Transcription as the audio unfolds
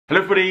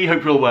Hello everybody,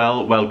 hope you're all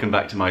well. Welcome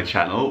back to my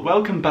channel.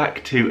 Welcome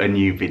back to a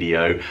new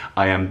video.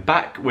 I am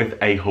back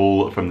with a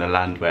haul from the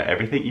land where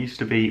everything used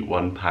to be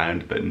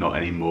 £1, but not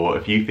anymore.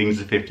 A few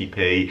things are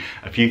 50p,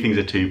 a few things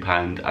are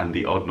 £2, and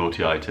the odd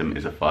naughty item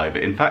is a £5.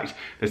 In fact,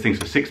 there's things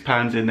for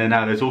 £6 in there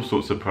now. There's all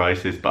sorts of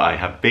prices, but I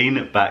have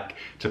been back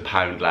to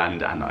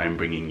Poundland and I'm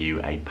bringing you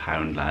a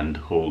Poundland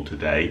haul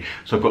today.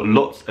 So I've got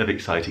lots of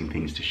exciting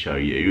things to show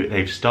you.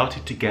 They've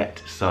started to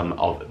get some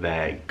of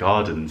their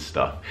garden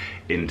stuff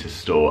into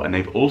store, and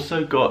they've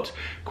also got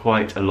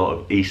quite a lot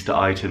of Easter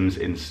items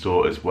in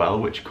store as well,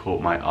 which caught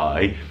my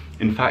eye.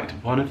 In fact,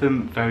 one of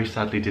them very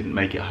sadly didn't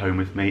make it home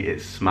with me.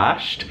 It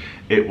smashed.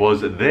 It was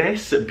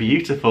this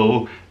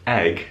beautiful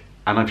egg,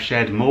 and I've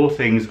shared more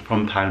things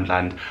from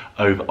Poundland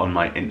over on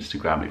my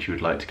Instagram if you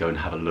would like to go and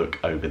have a look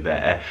over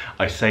there.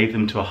 I saved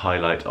them to a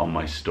highlight on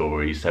my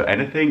story, so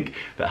anything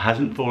that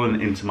hasn't fallen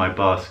into my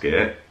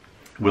basket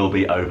will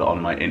be over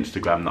on my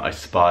Instagram that I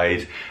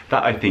spied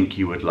that I think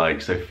you would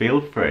like. So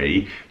feel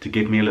free to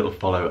give me a little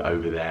follow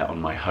over there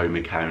on my home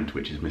account,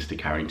 which is Mr.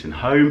 Carrington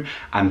Home,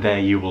 and there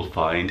you will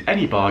find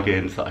any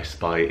bargains that I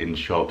spy in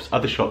shops,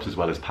 other shops as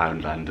well as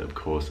Poundland of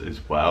course as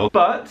well.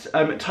 But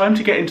time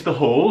to get into the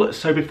haul.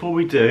 So before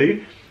we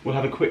do, we'll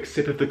have a quick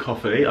sip of the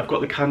coffee. I've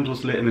got the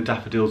candles lit and the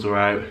daffodils are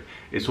out.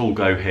 It's all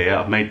go here.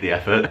 I've made the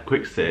effort. A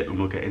quick sip and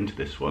we'll get into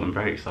this one. I'm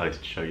very excited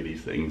to show you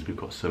these things. We've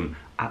got some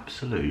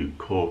absolute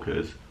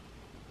corkers.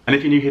 And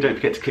if you're new here, don't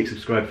forget to click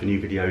subscribe for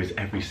new videos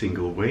every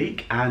single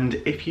week. And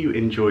if you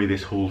enjoy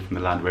this haul from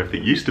the land where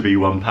everything used to be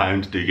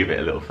 £1, do give it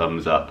a little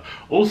thumbs up.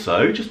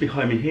 Also, just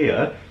behind me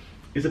here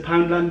is a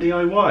Poundland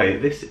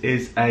DIY. This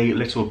is a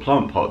little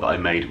plant pot that I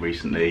made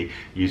recently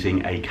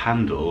using a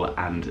candle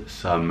and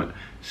some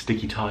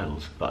sticky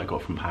tiles that I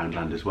got from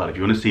Poundland as well. If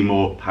you want to see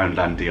more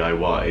Poundland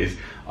DIYs,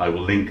 I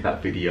will link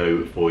that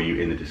video for you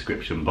in the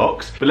description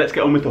box. But let's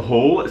get on with the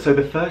haul. So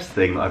the first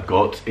thing I've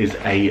got is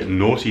a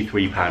naughty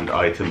 £3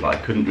 item, but I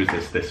couldn't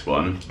resist this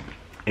one.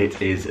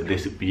 It is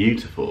this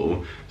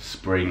beautiful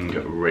spring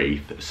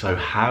wreath. So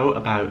how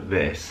about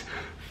this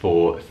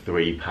for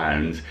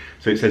 £3?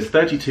 So it says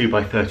 32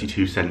 by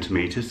 32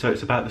 centimeters, so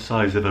it's about the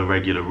size of a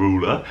regular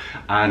ruler,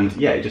 and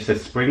yeah, it just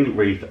says spring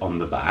wreath on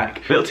the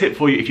back. Little tip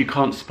for you, if you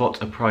can't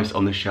spot a price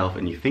on the shelf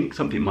and you think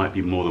something might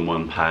be more than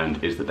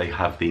 £1, is that they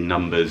have the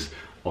numbers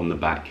on the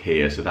back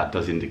here, so that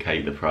does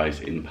indicate the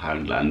price in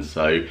Poundland.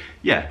 So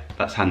yeah,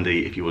 that's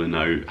handy if you want to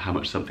know how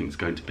much something's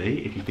going to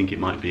be, if you think it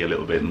might be a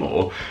little bit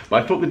more.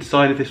 But I thought the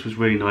design of this was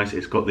really nice.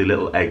 It's got the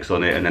little eggs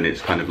on it, and then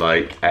it's kind of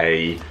like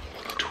a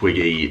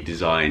twiggy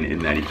design in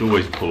there. You can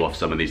always pull off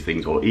some of these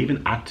things or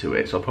even add to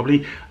it, so I'll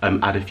probably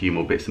add a few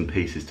more bits and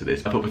pieces to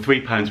this. I thought for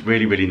 £3,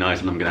 really nice,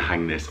 and I'm going to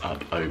hang this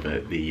up over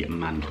the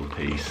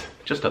mantelpiece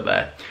just up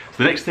there.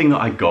 So the next thing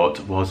that I got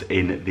was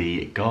in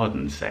the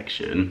garden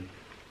section,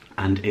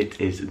 and it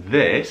is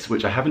this,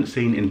 which I haven't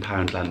seen in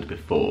Poundland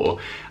before,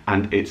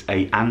 and it's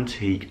a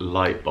antique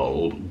light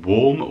bulb,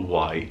 warm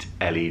white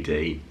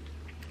LED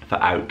for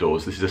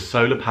outdoors. This is a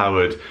solar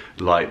powered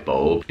light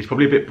bulb. It's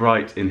probably a bit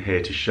bright in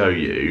here to show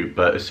you,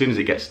 but as soon as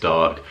it gets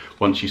dark,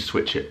 once you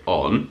switch it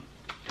on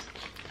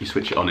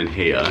in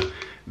here,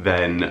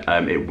 then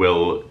it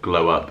will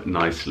glow up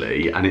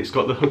nicely, and it's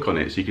got the hook on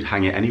it, so you could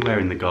hang it anywhere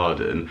in the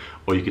garden,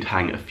 or you could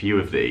hang a few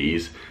of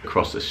these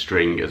across a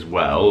string as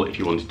well if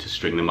you wanted to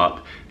string them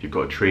up if you've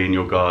got a tree in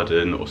your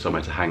garden or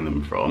somewhere to hang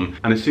them from.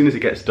 And as soon as it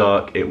gets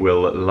dark, it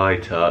will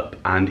light up,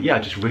 and yeah, I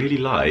just really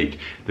like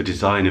the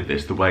design of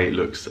this, the way it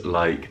looks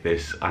like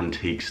this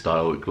antique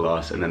style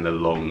glass, and then the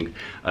long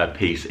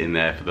piece in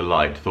there for the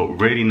light. Thought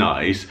really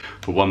nice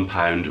for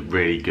 £1,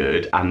 really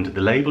good. And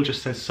the label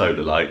just says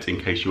solar light, in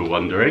case you were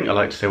wondering. I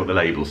like to say what the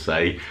labels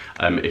say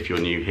if you're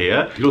new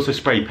here. You could also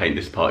spray paint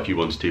this part if you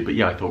wanted to, but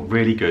yeah, I thought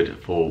really good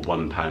for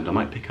 £1. I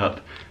might pick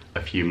up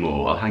a few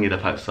more. I'll hang it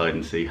up outside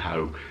and see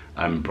how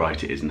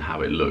bright it is and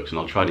how it looks, and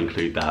I'll try and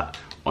include that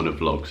on a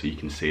vlog so you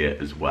can see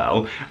it as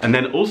well. And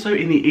then also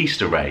in the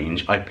Easter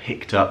range, I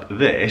picked up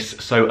this.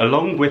 So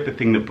along with the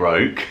thing that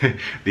broke,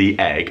 the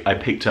egg, I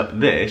picked up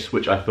this,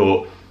 which I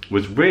thought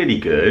was really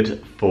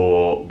good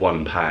for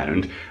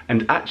 £1.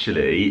 And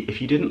actually,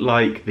 if you didn't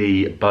like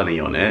the bunny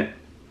on it,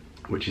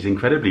 which is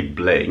incredibly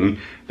bling,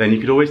 then you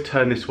could always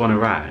turn this one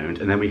around,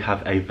 and then we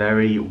have a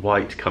very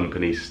White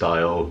Company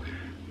style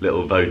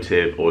little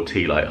votive or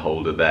tea light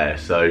holder there.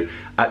 So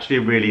actually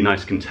a really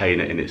nice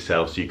container in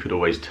itself, so you could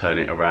always turn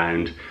it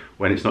around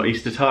when it's not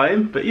Easter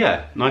time. But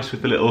yeah, nice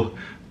with the little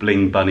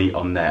bling bunny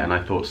on there, and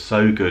I thought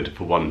so good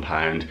for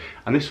 £1.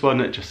 And this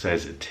one just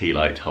says tea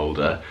light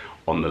holder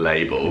on the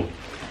label.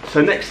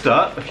 So next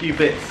up, a few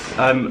bits,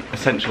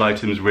 essential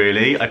items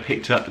really. I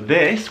picked up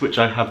this, which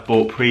I have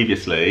bought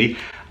previously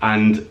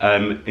and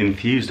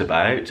enthused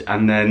about,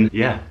 and then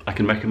yeah, I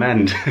can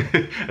recommend.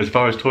 As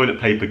far as toilet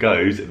paper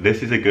goes,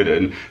 this is a good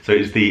one. So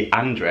it's the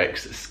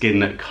Andrex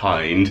Skin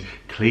Kind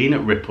Clean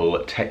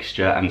Ripple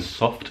Texture and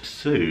Soft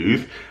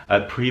Soothe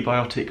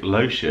Prebiotic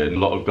Lotion. A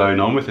lot of going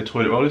on with the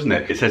toilet roll, isn't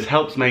it? It says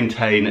helps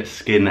maintain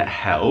skin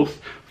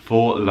health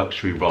for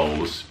luxury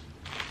rolls.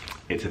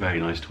 It's a very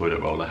nice toilet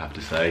roll, I have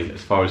to say.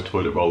 As far as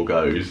toilet roll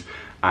goes,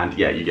 and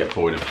yeah, you get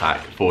 4 in a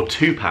pack for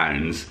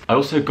 £2. I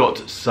also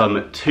got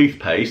some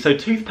toothpaste. So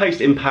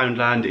toothpaste in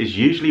Poundland is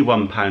usually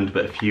 £1,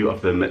 but a few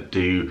of them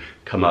do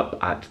come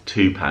up at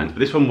 £2. But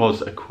this one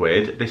was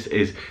 £1. This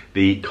is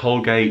the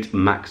Colgate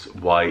Max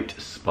White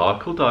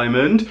Sparkle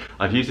Diamond.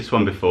 I've used this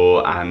one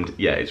before, and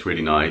yeah, it's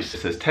really nice.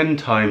 It says 10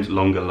 times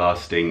longer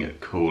lasting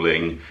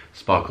cooling,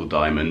 Sparkle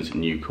Diamonds,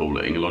 new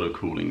cooling. A lot of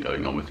cooling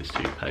going on with this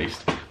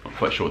toothpaste. Not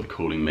quite sure what the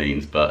cooling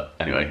means, but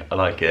anyway, I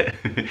like it.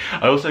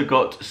 I also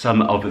got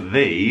some of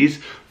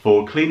these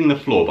for cleaning the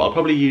floor, but I'll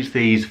probably use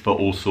these for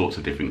all sorts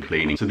of different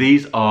cleaning. So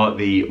these are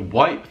the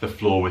Wipe the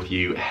Floor With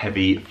You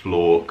heavy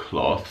floor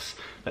cloths.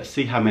 Let's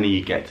see how many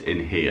you get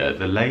in here.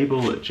 The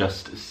label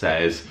just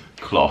says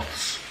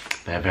cloths.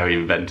 They're very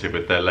inventive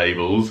with their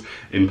labels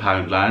in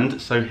Poundland.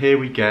 So here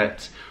we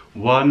get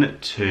 1,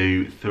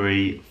 2,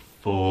 3,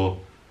 4,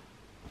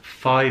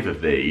 5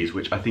 of these,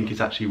 which I think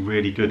is actually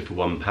really good for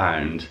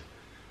 £1.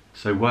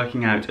 So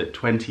working out at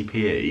 20p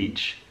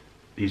each,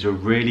 these are a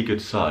really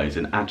good size,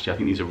 and actually I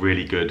think these are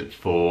really good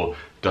for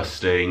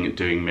dusting,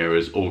 doing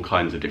mirrors, all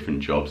kinds of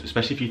different jobs,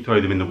 especially if you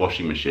throw them in the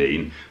washing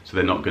machine, so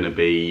they're not going to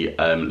be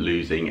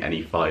losing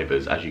any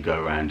fibres as you go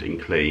around and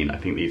clean. I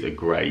think these are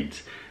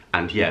great,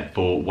 and yeah,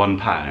 for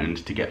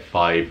 £1 to get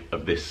 5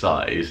 of this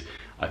size,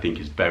 I think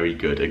is very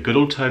good. A good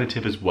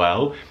alternative as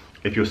well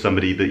if you're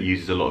somebody that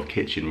uses a lot of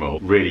kitchen roll.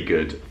 Really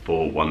good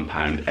for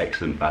 £1,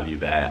 excellent value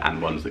there, and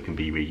ones that can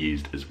be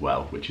reused as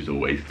well, which is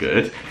always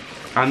good.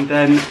 And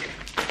then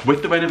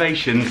with the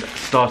renovations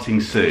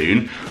starting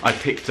soon, I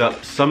picked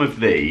up some of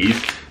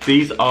these.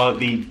 These are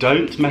the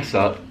Don't Mess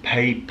Up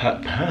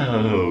paper,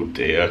 oh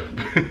dear.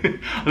 I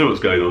don't know what's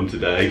going on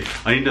today.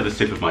 I need another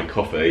sip of my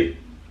coffee.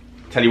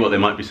 Tell you what, there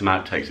might be some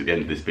outtakes at the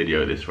end of this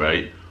video at this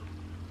rate.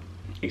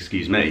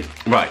 Excuse me.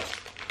 Right.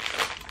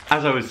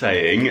 As I was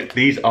saying,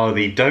 these are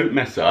the Don't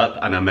Mess Up,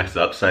 and I mess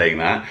up saying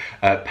that,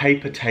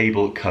 paper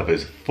table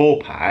covers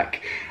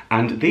 4-pack.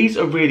 And these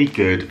are really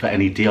good for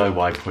any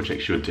DIY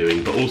projects you're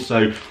doing, but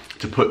also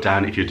to put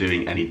down if you're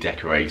doing any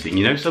decorating.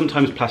 You know,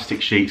 sometimes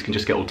plastic sheets can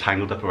just get all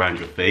tangled up around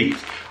your feet.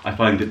 I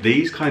find that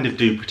these kind of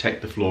do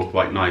protect the floor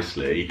quite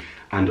nicely,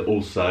 and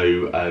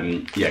also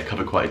yeah,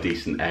 cover quite a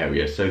decent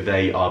area. So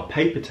they are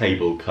paper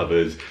table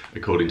covers,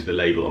 according to the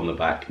label on the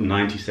back,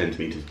 90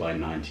 centimeters by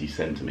 90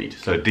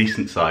 centimeters, so a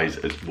decent size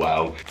as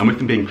well. And with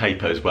them being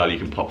paper as well, you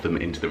can pop them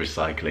into the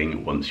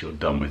recycling once you're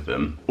done with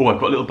them. Oh, I've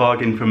got a little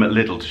bargain from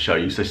Lidl to show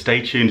you, so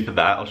stay tuned for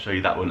that. I'll show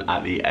you that one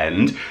at the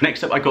end.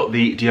 Next up, I got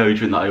the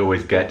deodorant that I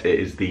always get. It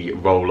is the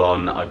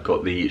roll-on. I've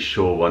got the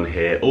Sure one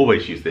here.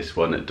 Always use this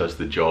one, it does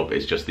the job.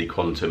 It's just the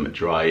Quantum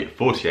Dry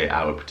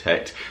 48-hour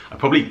Protect. I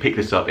probably pick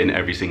this up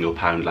in every single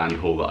Poundland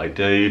haul that I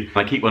do.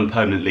 I keep one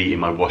permanently in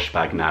my wash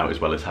bag now, as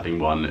well as having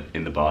one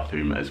in the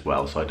bathroom as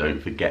well, so I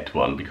don't forget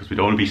one, because we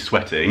don't want to be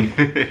sweating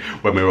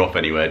when we're off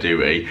anywhere, do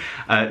we?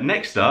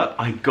 Next up,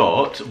 I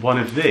got one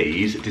of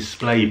these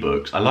display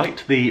books. I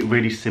liked the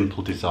really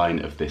simple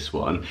design of this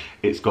one.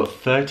 It's got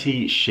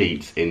 30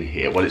 sheets in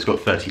here. Well, it's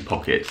got 30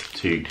 pockets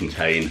to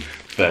contain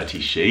 30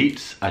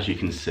 sheets, as you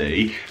can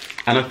see.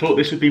 And I thought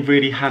this would be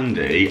really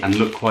handy and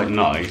look quite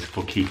nice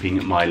for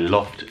keeping my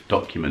loft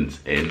documents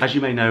in. As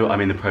you may know,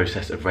 I'm in the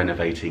process of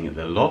renovating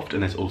the loft,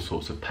 and there's all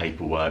sorts of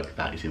paperwork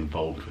that is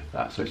involved with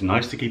that. So it's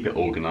nice to keep it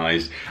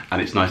organised,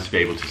 and it's nice to be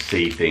able to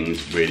see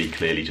things really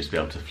clearly, just be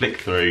able to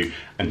flick through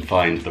and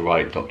find the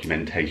right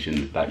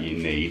documentation that you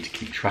need to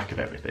keep track of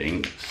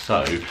everything.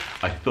 So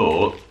I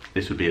thought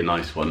this would be a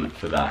nice one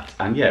for that.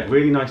 And yeah,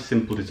 really nice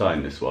simple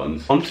design, this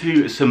one.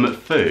 Onto some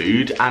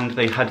food, and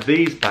they had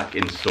these back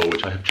in store,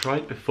 which I have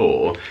tried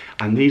before,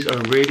 and these are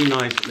a really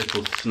nice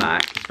little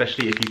snack,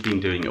 especially if you've been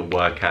doing a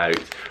workout,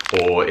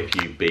 or if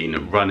you've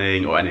been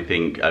running or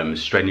anything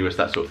strenuous,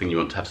 that sort of thing, you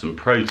want to have some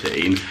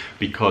protein,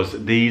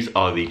 because these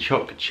are the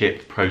choc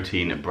chip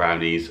protein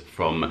brownies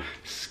from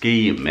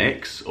Ski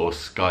Mix, or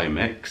Sky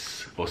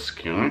Mix, or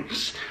Ski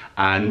Mix.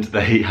 And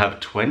they have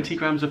 20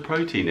 grams of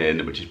protein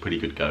in, which is pretty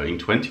good going,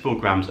 24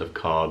 grams of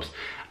carbs,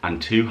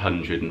 and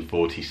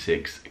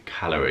 246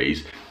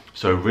 calories.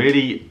 So a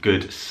really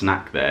good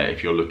snack there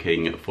if you're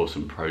looking for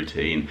some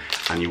protein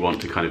and you want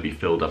to kind of be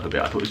filled up a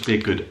bit. I thought this would be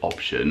a good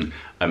option,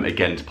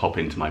 again, to pop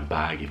into my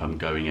bag if I'm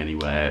going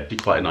anywhere. It'd be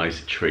quite a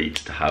nice treat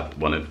to have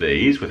one of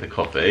these with a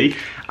coffee.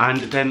 And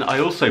then I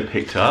also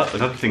picked up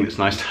another thing that's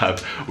nice to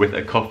have with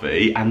a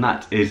coffee, and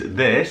that is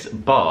this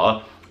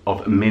bar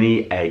of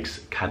mini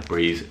eggs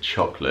Cadbury's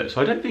chocolate.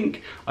 So I don't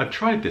think I've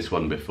tried this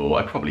one before.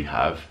 I probably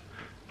have,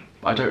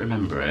 but I don't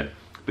remember it.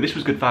 But this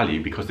was good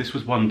value because this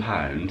was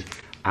 £1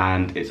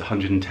 and it's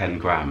 110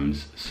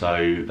 grams.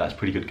 So that's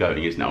pretty good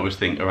going, isn't it? I always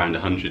think around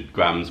 100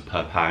 grams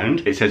per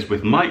pound. It says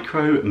with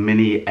micro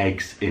mini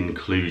eggs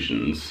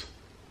inclusions,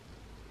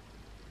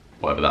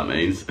 whatever that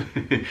means.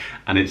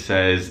 And it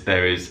says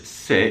there is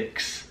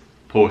 6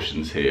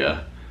 portions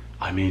here.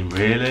 I mean,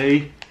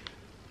 really?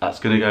 That's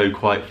gonna go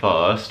quite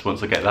fast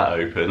once I get that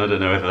open. I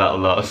don't know whether that'll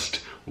last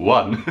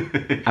one.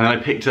 And I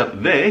picked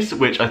up this,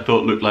 which I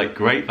thought looked like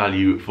great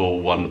value for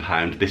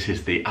 £1. This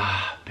is the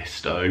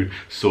Bisto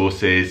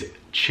Sauces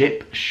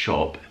Chip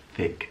Shop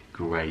Thick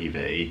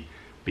Gravy.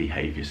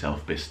 Behave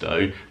yourself,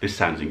 Bisto. This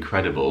sounds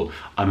incredible.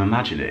 I'm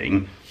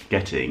imagining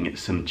getting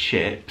some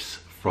chips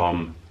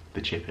from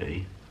the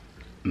chippy,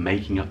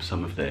 making up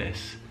some of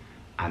this,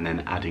 and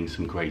then adding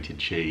some grated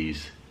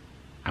cheese,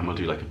 and we'll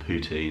do like a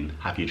poutine.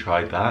 Have you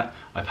tried that?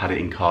 I've had it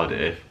in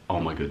Cardiff. Oh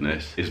my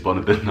goodness. It's one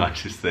of the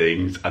nicest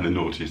things and the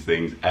naughtiest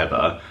things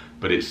ever,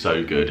 but it's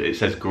so good. It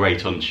says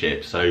great on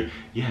chips, so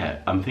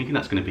yeah, I'm thinking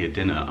that's gonna be a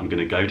dinner. I'm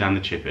gonna go down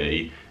the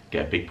chippy,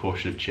 get a big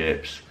portion of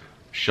chips,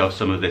 shove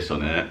some of this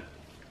on it,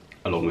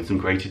 along with some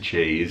grated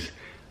cheese,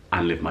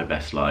 and live my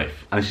best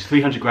life. And this is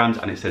 300 grams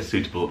and it says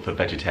suitable for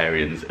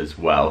vegetarians as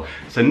well.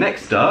 So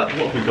next up,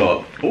 what have we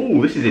got? Oh,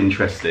 this is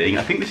interesting.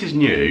 I think this is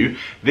new.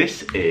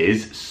 This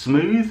is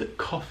Smooth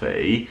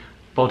Coffee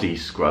Body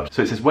Scrub.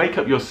 So it says wake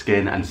up your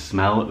skin and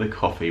smell the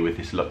coffee with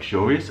this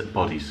luxurious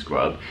body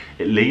scrub.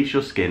 It leaves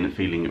your skin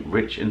feeling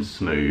rich and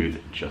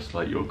smooth, just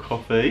like your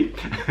coffee.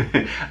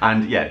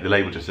 And yeah, the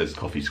label just says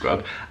coffee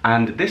scrub.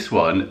 And this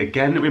one,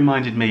 again,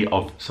 reminded me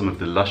of some of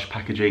the Lush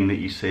packaging that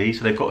you see.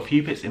 So they've got a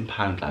few bits in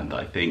Poundland that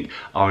I think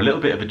are a little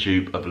bit of a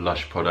dupe of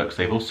Lush products.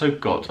 They've also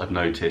got, I've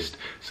noticed,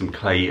 some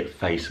clay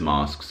face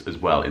masks as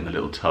well in the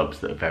little tubs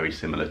that are very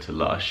similar to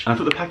Lush. And I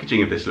thought the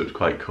packaging of this looked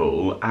quite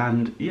cool.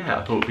 And yeah,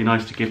 I thought it'd be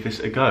nice to give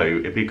this a go.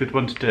 It'd be a good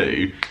one to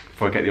do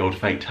before I get the old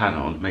fake tan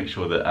on, make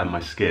sure that my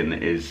skin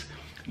is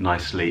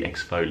nicely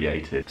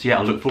exfoliated. So yeah,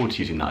 I'll look forward to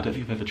using that. I don't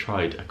think I've ever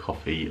tried a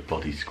coffee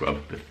body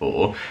scrub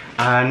before.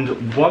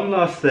 And one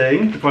last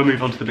thing before I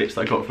move on to the bits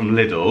that I got from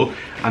Lidl,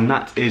 and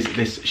that is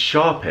this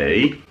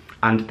Sharpie.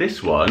 And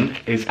this one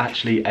is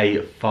actually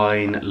a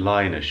fine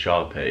liner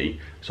Sharpie.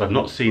 So I've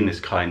not seen this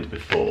kind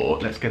before.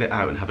 Let's get it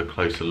out and have a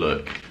closer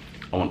look.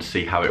 I want to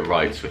see how it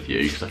writes with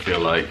you, because I feel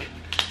like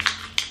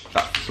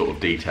that's the sort of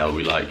detail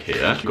we like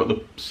here. We've got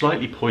the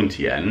slightly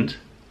pointy end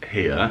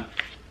here.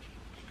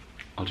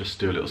 I'll just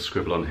do a little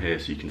scribble on here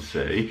so you can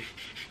see.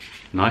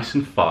 Nice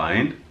and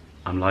fine.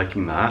 I'm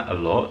liking that a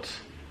lot.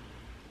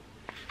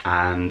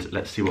 And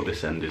let's see what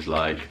this end is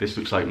like. This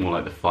looks like more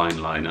like the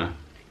fine liner,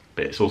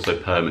 but it's also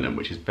permanent,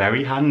 which is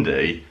very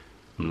handy.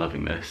 I'm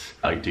loving this.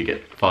 I do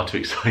get far too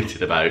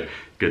excited about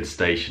good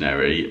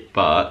stationery,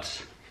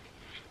 but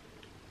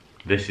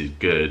this is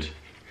good.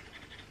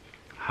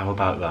 How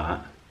about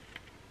that?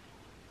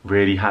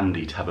 Really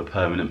handy to have a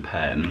permanent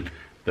pen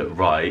that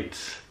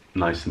writes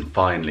nice and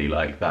finely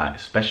like that,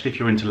 especially if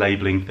you're into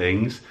labelling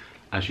things,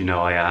 as you know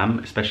I am,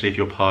 especially if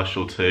you're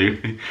partial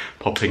to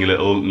popping a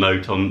little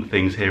note on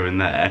things here and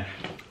there.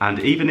 And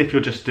even if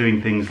you're just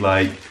doing things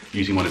like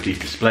using one of these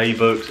display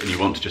books and you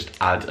want to just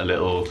add a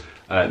little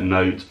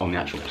note on the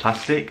actual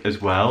plastic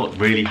as well,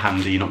 really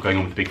handy. You're not going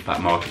on with a big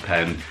fat marker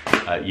pen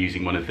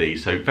using one of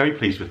these. So very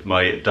pleased with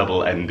my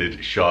double-ended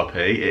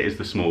Sharpie. It is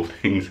the small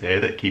things here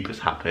that keep us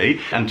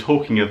happy. And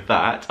talking of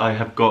that, I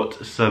have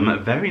got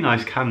some very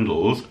nice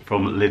candles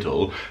from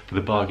Lidl for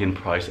the bargain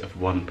price of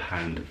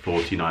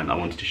 £1.49 I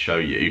wanted to show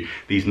you.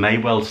 These may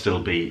well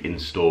still be in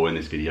store when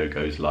this video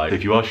goes live. So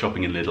if you are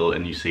shopping in Lidl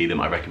and you see them,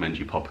 I recommend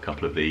you pop a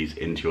couple of these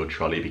into your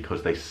trolley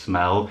because they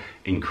smell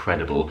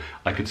incredible.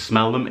 I could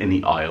smell them in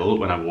the aisle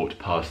when I walked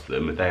past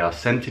them. They are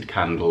scented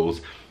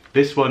candles.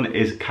 This one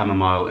is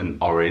chamomile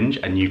and orange,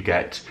 and you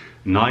get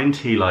 9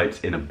 tea lights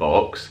in a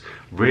box.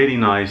 Really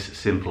nice,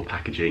 simple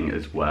packaging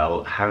as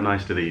well. How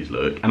nice do these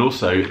look? And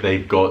also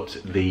they've got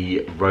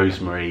the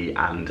rosemary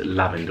and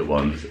lavender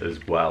ones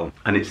as well.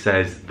 And it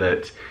says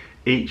that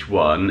each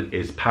one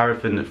is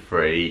paraffin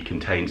free,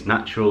 contains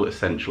natural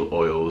essential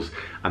oils,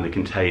 and the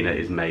container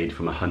is made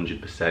from 100%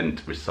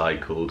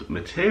 recycled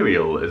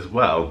material as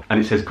well.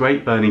 And it says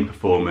great burning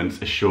performance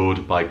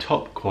assured by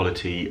top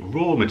quality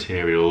raw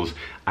materials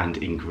and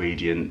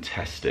ingredient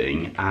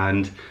testing.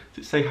 And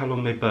does it say how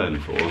long they burn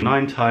for?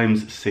 9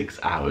 times 6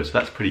 hours. So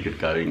that's pretty good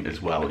going as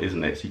well,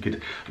 isn't it? So you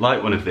could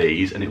light one of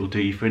these and it will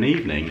do you for an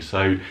evening.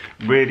 So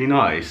really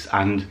nice.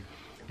 And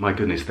my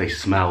goodness, they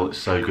smell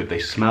so good. They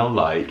smell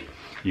like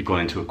you've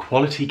gone into a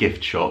quality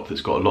gift shop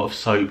that's got a lot of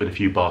soap and a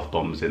few bath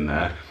bombs in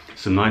there,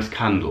 some nice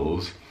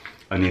candles,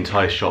 and the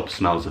entire shop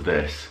smells of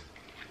this.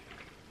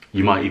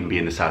 You might even be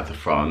in the south of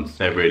France.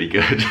 They're really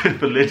good.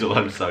 For Lidl,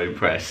 I'm so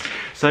impressed.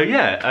 So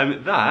yeah,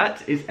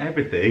 that is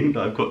everything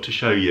that I've got to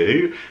show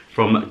you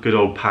from good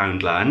old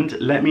Poundland.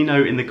 Let me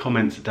know in the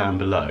comments down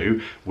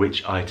below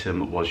which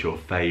item was your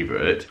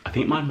favourite. I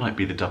think mine might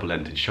be the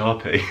double-ended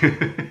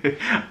Sharpie.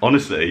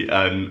 Honestly,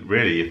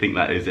 really, I think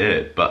that is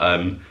it.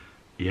 But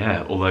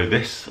yeah, although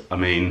this, I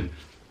mean,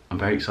 I'm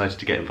very excited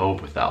to get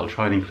involved with that. I'll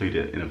try and include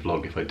it in a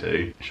vlog if I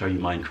do. Show you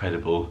my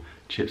incredible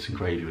chips and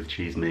gravy with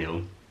cheese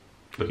meal.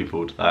 Looking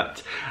forward to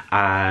that.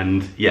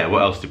 And yeah,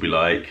 what else did we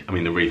like? I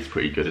mean, the wreath's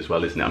pretty good as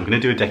well, isn't it? I'm gonna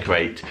do a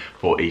decorate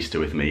for Easter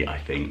with me, I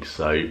think.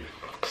 So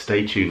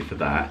stay tuned for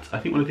that. I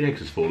think one of the eggs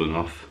has fallen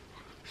off,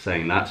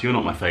 saying that. So you're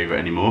not my favourite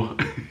anymore.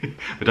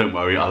 But don't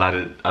worry, I'll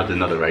add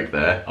another egg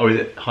there. Oh, is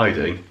it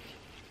hiding?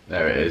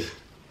 There it is.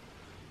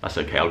 That's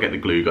okay, I'll get the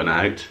glue gun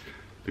out.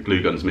 The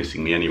glue gun's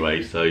missing me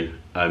anyway, so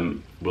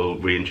we'll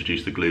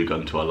reintroduce the glue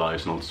gun to our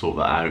lives and I'll sort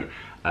that out.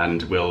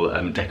 and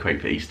we'll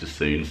decorate for Easter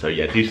soon. So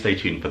yeah, do stay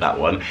tuned for that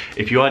one.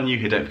 If you are new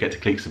here, don't forget to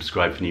click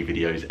subscribe for new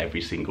videos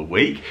every single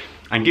week.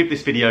 And give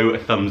this video a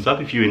thumbs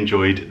up if you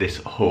enjoyed this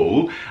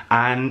haul.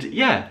 And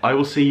yeah, I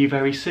will see you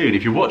very soon.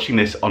 If you're watching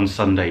this on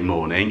Sunday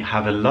morning,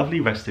 have a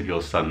lovely rest of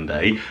your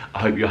Sunday. I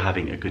hope you're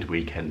having a good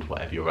weekend,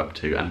 whatever you're up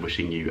to, and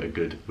wishing you a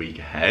good week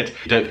ahead.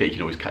 Don't forget you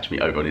can always catch me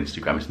over on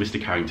Instagram. It's Mr.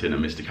 Carrington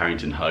and Mr.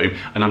 Carrington Home.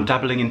 And I'm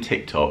dabbling in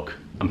TikTok.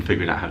 I'm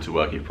figuring out how to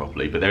work it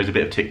properly, but there is a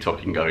bit of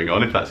TikToking going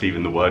on, if that's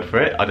even the word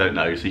for it. I don't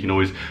know, so you can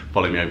always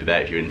follow me over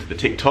there if you're into the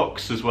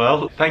TikToks as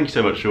well. Thank you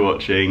so much for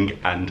watching,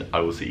 and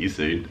I will see you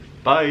soon.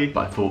 Bye.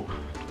 But I thought,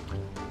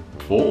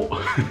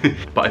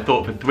 but I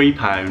thought for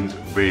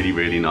 £3, really,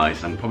 really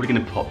nice. I'm probably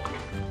gonna pop.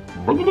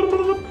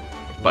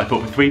 But I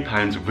thought for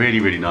 £3,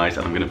 really, really nice,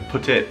 and I'm gonna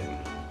put it.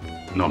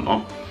 No, I'm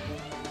not.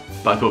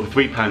 But I thought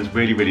for £3,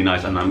 really, really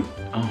nice, and I'm.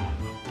 Oh.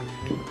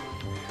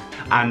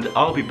 And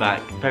I'll be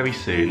back very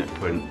soon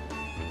for an.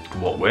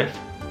 What with?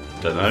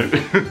 Don't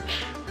know.